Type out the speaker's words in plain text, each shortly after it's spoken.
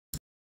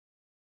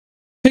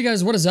Hey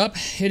guys, what is up?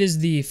 It is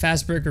the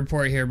Fast Break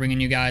Report here,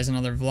 bringing you guys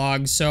another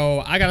vlog.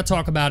 So I gotta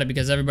talk about it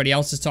because everybody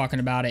else is talking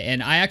about it,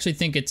 and I actually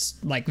think it's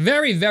like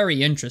very,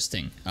 very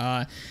interesting.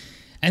 And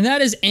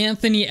that is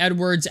Anthony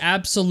Edwards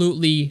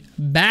absolutely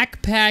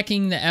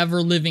backpacking the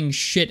ever-living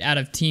shit out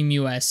of Team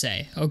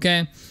USA.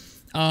 Okay,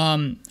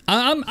 I'm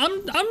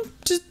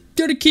just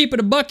gonna keep it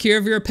a buck here.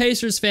 If you're a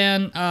Pacers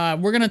fan,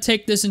 we're gonna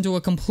take this into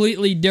a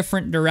completely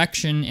different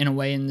direction in a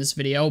way in this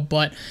video,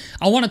 but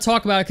I want to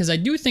talk about it because I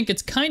do think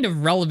it's kind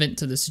of relevant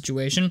to the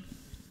situation,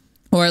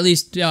 or at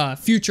least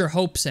future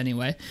hopes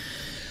anyway.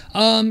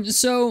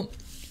 So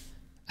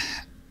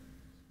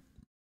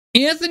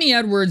Anthony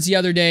Edwards the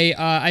other day,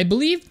 I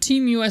believe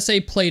Team USA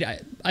played,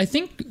 I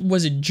think,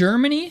 was it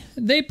Germany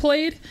they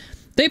played?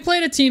 They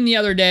played a team the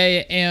other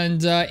day,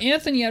 and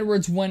Anthony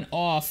Edwards went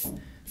off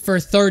for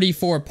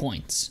 34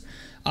 points.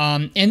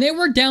 And they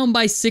were down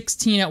by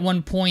 16 at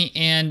one point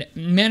and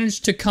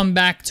managed to come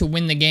back to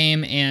win the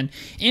game, and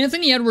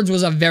Anthony Edwards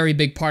was a very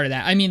big part of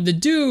that. I mean, the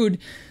dude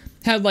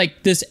had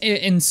like this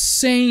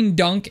insane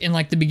dunk in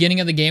like the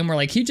beginning of the game where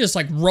like he just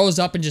like rose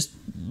up and just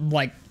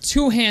like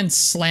two-hand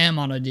slam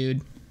on a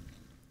dude.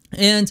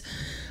 And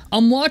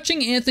I'm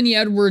watching Anthony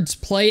Edwards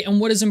play, and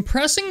what is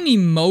impressing me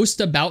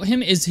most about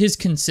him is his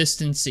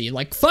consistency.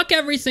 Like, fuck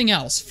everything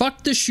else.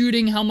 Fuck the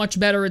shooting, how much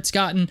better it's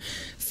gotten.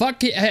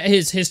 Fuck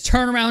his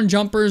turnaround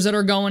jumpers that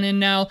are going in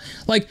now.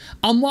 Like,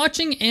 I'm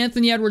watching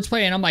Anthony Edwards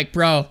play, and I'm like,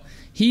 bro,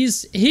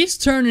 he's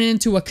turning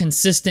into a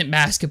consistent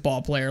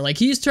basketball player. Like,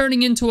 he's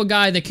turning into a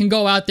guy that can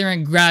go out there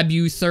and grab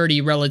you 30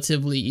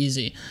 relatively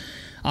easy.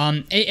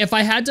 If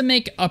I had to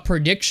make a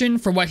prediction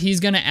for what he's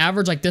going to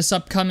average, like, this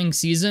upcoming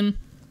season,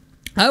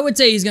 I would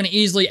say he's going to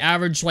easily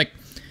average, like,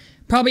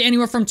 probably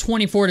anywhere from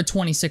 24 to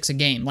 26 a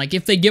game. Like,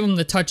 if they give him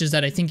the touches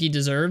that I think he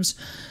deserves.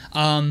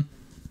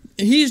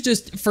 He's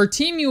just, for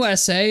Team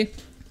USA,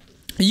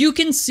 you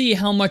can see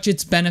how much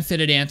it's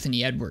benefited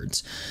Anthony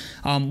Edwards.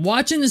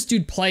 Watching this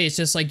dude play, it's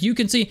just like, you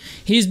can see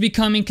he's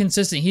becoming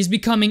consistent. He's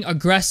becoming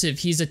aggressive.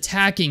 He's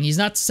attacking. He's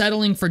not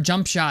settling for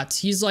jump shots.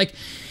 He's like,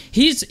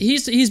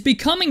 he's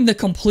becoming the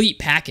complete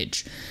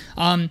package.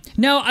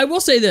 Now, I will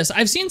say this.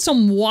 I've seen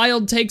some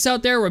wild takes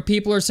out there where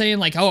people are saying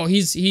like, oh,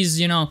 he's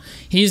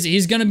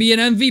going to be an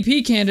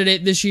MVP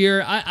candidate this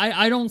year.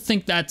 I don't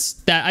think that's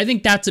that. I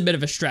think that's a bit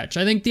of a stretch.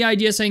 I think the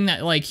idea of saying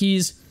that like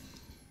he's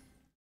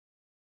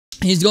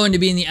going to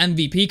be in the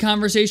MVP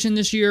conversation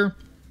this year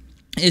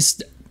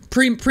is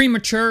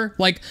premature.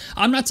 Like,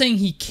 I'm not saying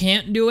he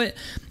can't do it.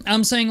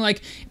 I'm saying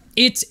like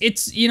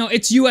it's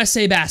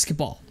USA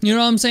basketball. You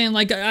know what I'm saying?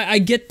 Like, I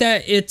get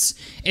that it's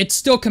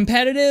still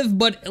competitive,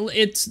 but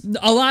it's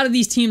a lot of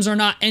these teams are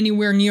not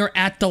anywhere near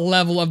at the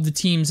level of the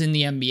teams in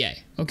the NBA,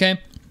 okay?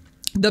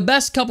 The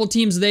best couple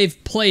teams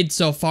they've played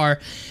so far,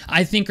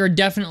 I think, are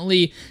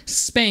definitely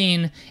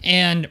Spain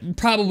and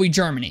probably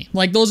Germany.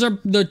 Like, those are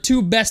the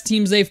two best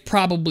teams they've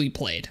probably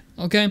played,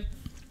 okay?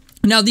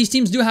 Now, these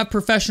teams do have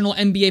professional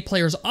NBA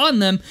players on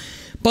them,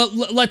 but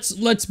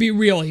let's be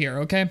real here,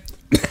 okay?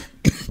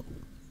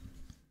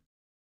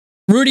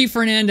 Rudy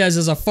Fernandez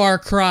is a far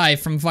cry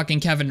from fucking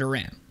Kevin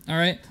Durant, all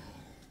right?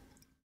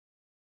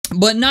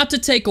 But not to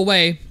take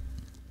away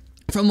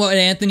from what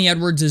Anthony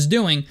Edwards is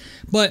doing,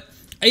 but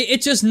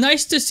it's just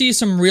nice to see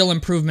some real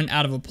improvement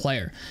out of a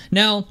player.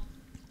 Now,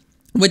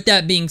 with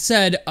that being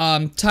said,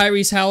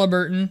 Tyrese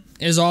Halliburton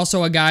is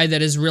also a guy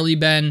that has really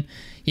been,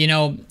 you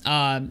know,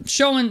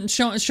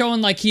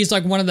 showing like he's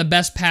like one of the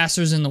best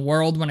passers in the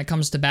world when it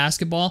comes to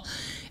basketball.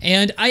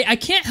 And I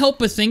can't help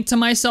but think to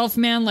myself,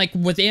 man, like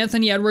with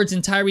Anthony Edwards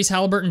and Tyrese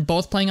Halliburton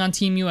both playing on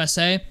Team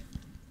USA,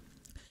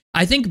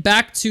 I think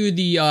back to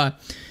the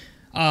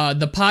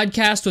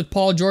podcast with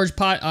Paul George,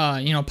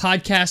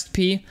 Podcast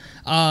P,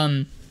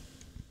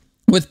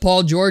 with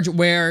Paul George,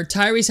 where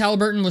Tyrese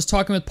Halliburton was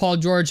talking with Paul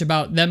George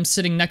about them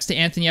sitting next to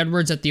Anthony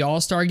Edwards at the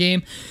All-Star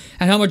game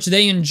and how much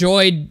they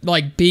enjoyed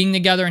like being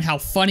together and how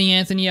funny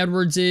Anthony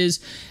Edwards is.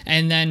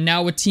 And then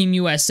now with Team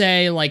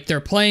USA, like they're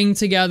playing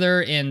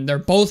together and they're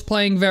both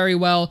playing very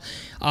well.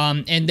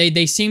 And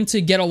they seem to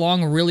get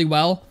along really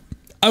well.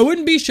 I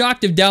wouldn't be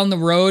shocked if down the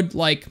road,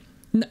 like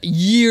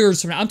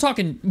years from now, I'm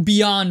talking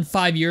beyond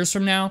 5 years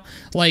from now,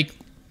 like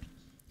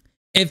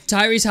if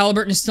Tyrese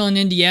Halliburton is still in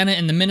Indiana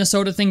and the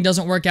Minnesota thing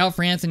doesn't work out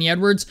for Anthony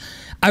Edwards,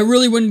 I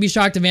really wouldn't be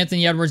shocked if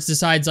Anthony Edwards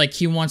decides like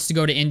he wants to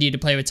go to Indy to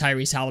play with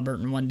Tyrese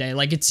Halliburton one day.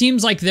 Like, it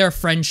seems like their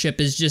friendship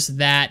is just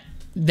that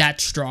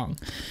strong.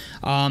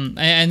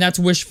 And that's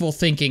wishful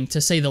thinking, to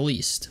say the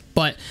least.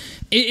 But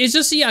it's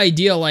just the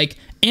idea, like,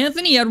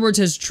 Anthony Edwards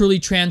has truly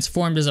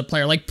transformed as a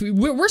player. Like,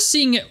 we're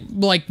seeing it,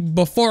 like,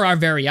 before our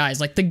very eyes.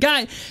 Like, the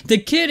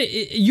kid,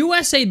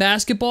 USA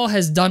basketball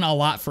has done a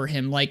lot for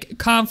him. Like,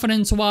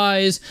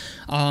 confidence-wise,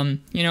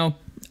 you know,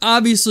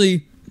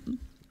 obviously,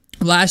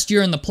 last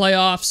year in the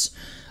playoffs,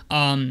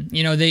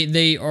 you know,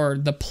 or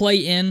the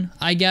play-in,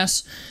 I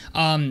guess,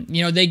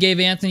 you know, they gave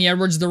Anthony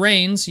Edwards the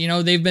reins. You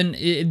know, they've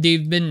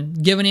been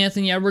giving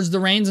Anthony Edwards the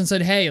reins and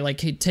said, hey, like,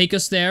 hey, take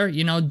us there,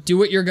 you know, do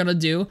what you're gonna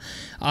do.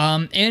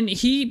 And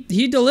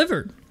he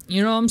delivered,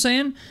 you know what I'm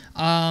saying?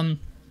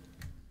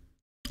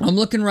 I'm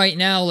looking right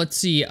now, let's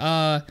see,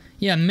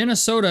 Yeah,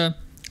 Minnesota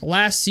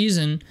last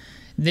season,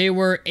 they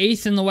were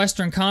 8th in the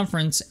Western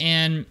Conference,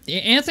 and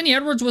Anthony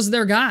Edwards was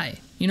their guy,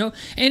 you know?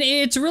 And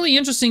it's really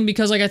interesting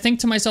because, like, I think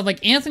to myself,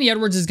 like, Anthony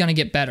Edwards is going to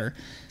get better.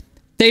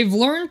 They've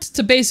learned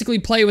to basically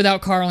play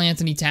without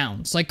Karl-Anthony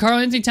Towns. Like,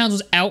 Karl-Anthony Towns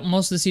was out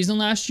most of the season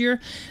last year,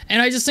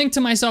 and I just think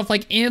to myself,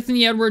 like,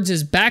 Anthony Edwards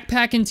is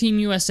backpacking Team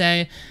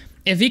USA.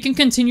 If he can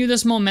continue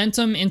this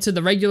momentum into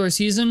the regular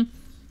season,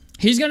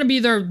 he's going to be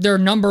their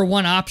number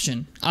one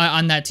option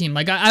on that team.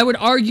 Like, I would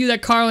argue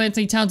that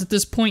Karl-Anthony Towns at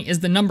this point is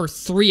the number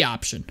 3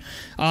 option,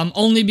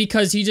 only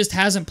because he just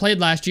hasn't played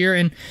last year,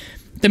 and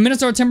the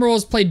Minnesota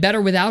Timberwolves played better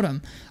without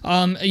him.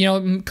 You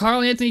know,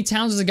 Karl-Anthony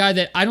Towns is a guy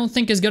that I don't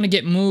think is going to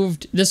get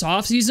moved this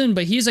offseason,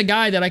 but he's a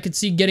guy that I could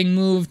see getting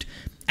moved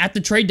at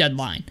the trade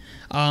deadline.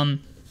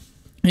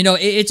 You know,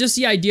 it's just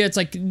the idea. It's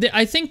like,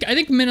 I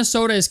think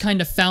Minnesota has kind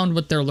of found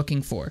what they're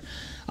looking for.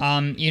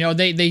 You know,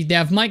 they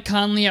have Mike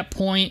Conley at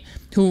point,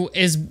 who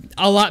is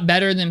a lot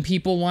better than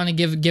people want to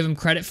give him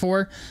credit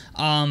for.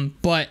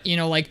 But, you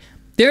know, like,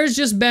 there's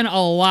just been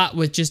a lot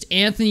with just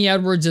Anthony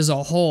Edwards as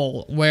a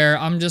whole, where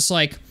I'm just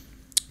like,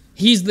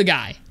 he's the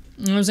guy.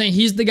 You know what I'm saying?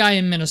 He's the guy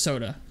in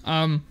Minnesota.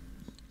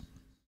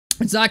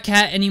 It's not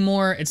Cat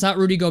anymore. It's not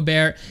Rudy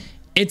Gobert.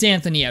 It's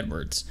Anthony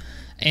Edwards.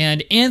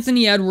 And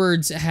Anthony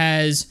Edwards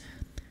has,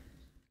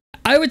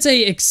 I would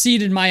say,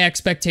 exceeded my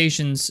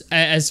expectations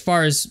as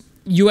far as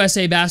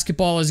USA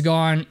basketball has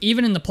gone.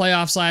 Even in the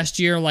playoffs last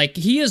year, like,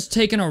 he has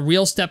taken a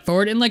real step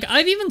forward. And, like,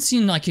 I've even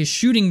seen, like, his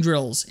shooting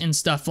drills and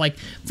stuff, like,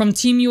 from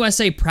Team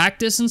USA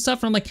practice and stuff.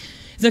 And I'm like,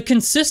 the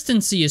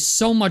consistency is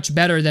so much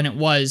better than it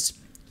was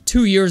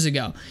 2 years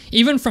ago,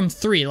 even from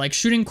 3, like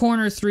shooting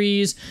corner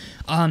threes.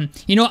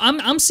 You know,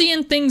 I'm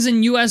seeing things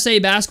in USA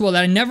basketball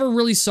that I never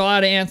really saw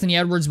out of Anthony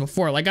Edwards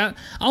before. Like, I'm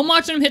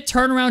watching him hit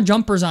turnaround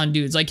jumpers on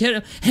dudes, like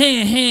hit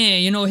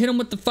him, you know, hit him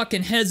with the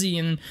fucking hezzy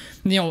and,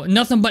 you know,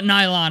 nothing but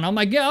nylon. I'm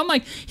like, yeah,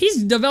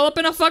 he's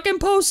developing a fucking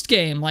post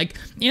game. Like,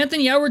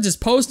 Anthony Edwards is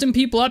posting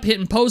people up,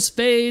 hitting post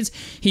fades.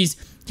 He's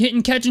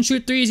hitting catch and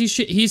shoot threes.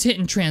 He's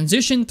hitting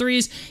transition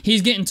threes.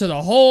 He's getting to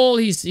the hole.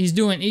 He's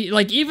doing,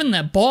 like, even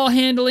the ball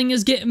handling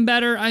is getting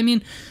better. I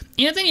mean,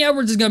 Anthony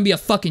Edwards is going to be a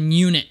fucking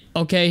unit,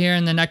 okay, here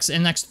in the next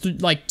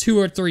like 2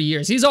 or 3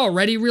 years. He's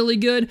already really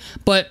good,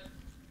 but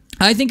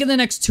I think in the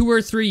next 2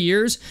 or 3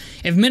 years,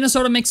 if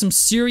Minnesota makes some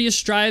serious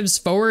strides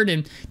forward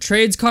and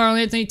trades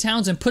Karl-Anthony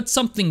Towns and puts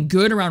something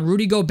good around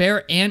Rudy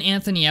Gobert and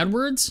Anthony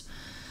Edwards,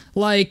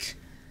 like,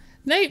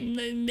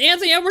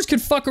 Anthony Edwards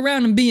could fuck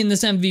around and be in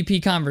this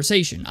MVP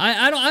conversation.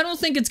 I don't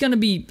think it's going to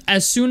be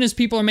as soon as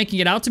people are making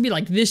it out to be,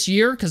 like this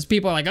year, because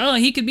people are like, oh,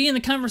 he could be in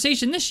the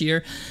conversation this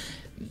year.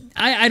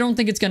 I don't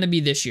think it's going to be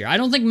this year. I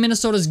don't think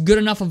Minnesota's good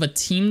enough of a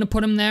team to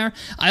put him there.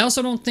 I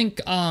also don't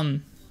think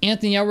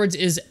Anthony Edwards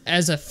is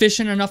as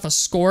efficient enough a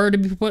scorer to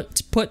be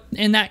put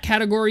in that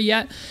category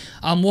yet.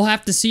 We'll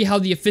have to see how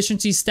the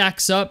efficiency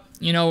stacks up,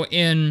 you know,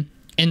 in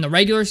the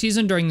regular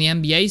season, during the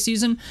NBA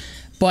season.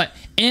 But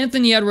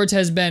Anthony Edwards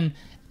has been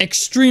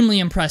extremely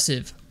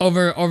impressive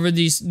over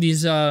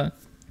these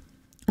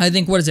I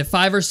think, what is it,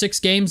 5 or 6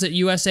 games that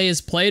USA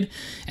has played,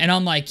 and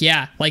I'm like,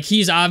 yeah, like,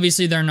 he's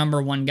obviously their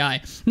number 1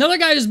 guy. Another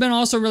guy who's been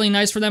also really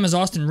nice for them is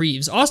Austin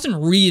Reeves. Austin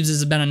Reeves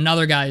has been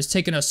another guy who's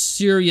taken a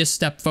serious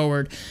step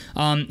forward.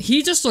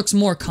 He just looks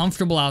more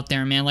comfortable out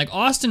there, man. Like,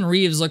 Austin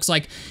Reeves looks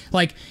like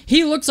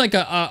he looks like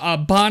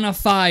a bona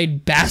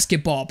fide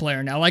basketball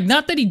player now. Like,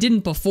 not that he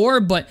didn't before,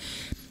 but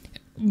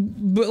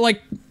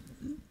like,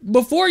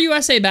 before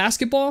USA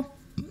basketball,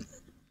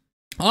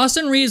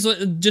 Austin Reeves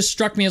just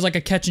struck me as like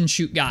a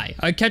catch-and-shoot guy,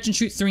 a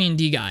catch-and-shoot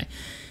 3-and-D guy.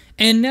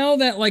 And now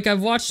that, like,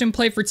 I've watched him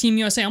play for Team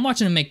USA, I'm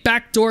watching him make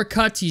backdoor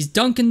cuts, he's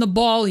dunking the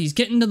ball, he's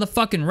getting to the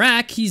fucking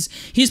rack, he's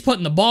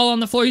putting the ball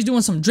on the floor, he's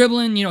doing some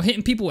dribbling, you know,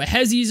 hitting people with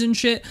hezzies and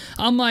shit.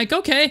 I'm like,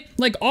 okay,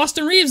 like,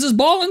 Austin Reeves is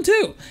balling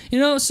too, you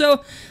know,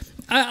 so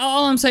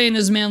all I'm saying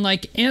is, man,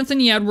 like,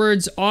 Anthony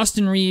Edwards,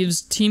 Austin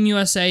Reeves, Team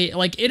USA,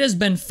 like, it has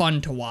been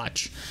fun to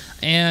watch.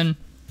 And,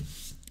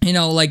 you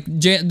know, like,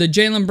 the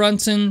Jalen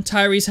Brunson,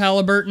 Tyrese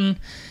Halliburton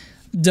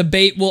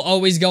debate will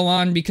always go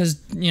on because,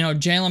 you know,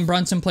 Jalen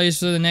Brunson plays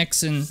for the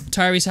Knicks and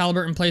Tyrese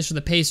Halliburton plays for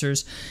the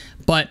Pacers.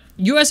 But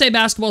USA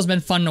basketball has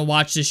been fun to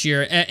watch this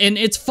year. And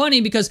it's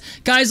funny because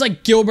guys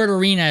like Gilbert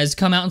Arenas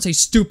come out and say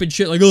stupid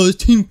shit like, oh, this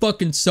team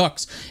fucking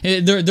sucks.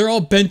 They're all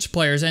bench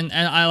players. And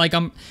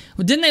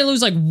didn't they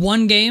lose like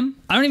 1 game?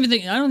 I don't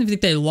even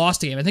think they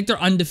lost a game. I think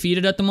they're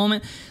undefeated at the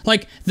moment.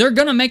 Like, they're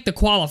gonna make the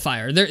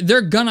qualifier.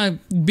 They're gonna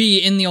be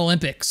in the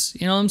Olympics.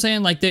 You know what I'm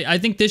saying? Like, I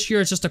think this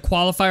year it's just a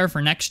qualifier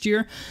for next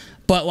year.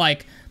 But,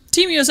 like,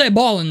 Team USA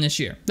balling this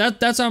year.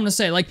 That's what I'm going to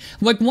say. Like,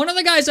 one of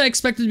the guys I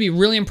expected to be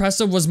really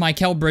impressive was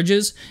Mikal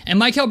Bridges. And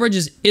Mikal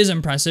Bridges is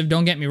impressive,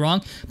 don't get me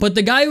wrong. But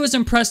the guy who has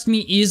impressed me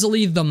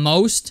easily the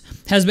most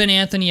has been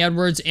Anthony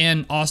Edwards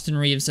and Austin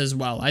Reeves as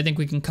well. I think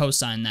we can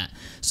co-sign that.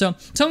 So,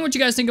 tell me what you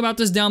guys think about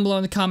this down below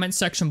in the comments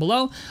section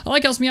below.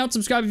 Helps me out.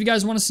 Subscribe if you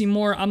guys want to see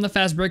more. I'm the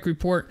Fast Break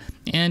Report.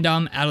 And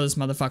I'm out of this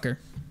motherfucker.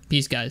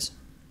 Peace, guys.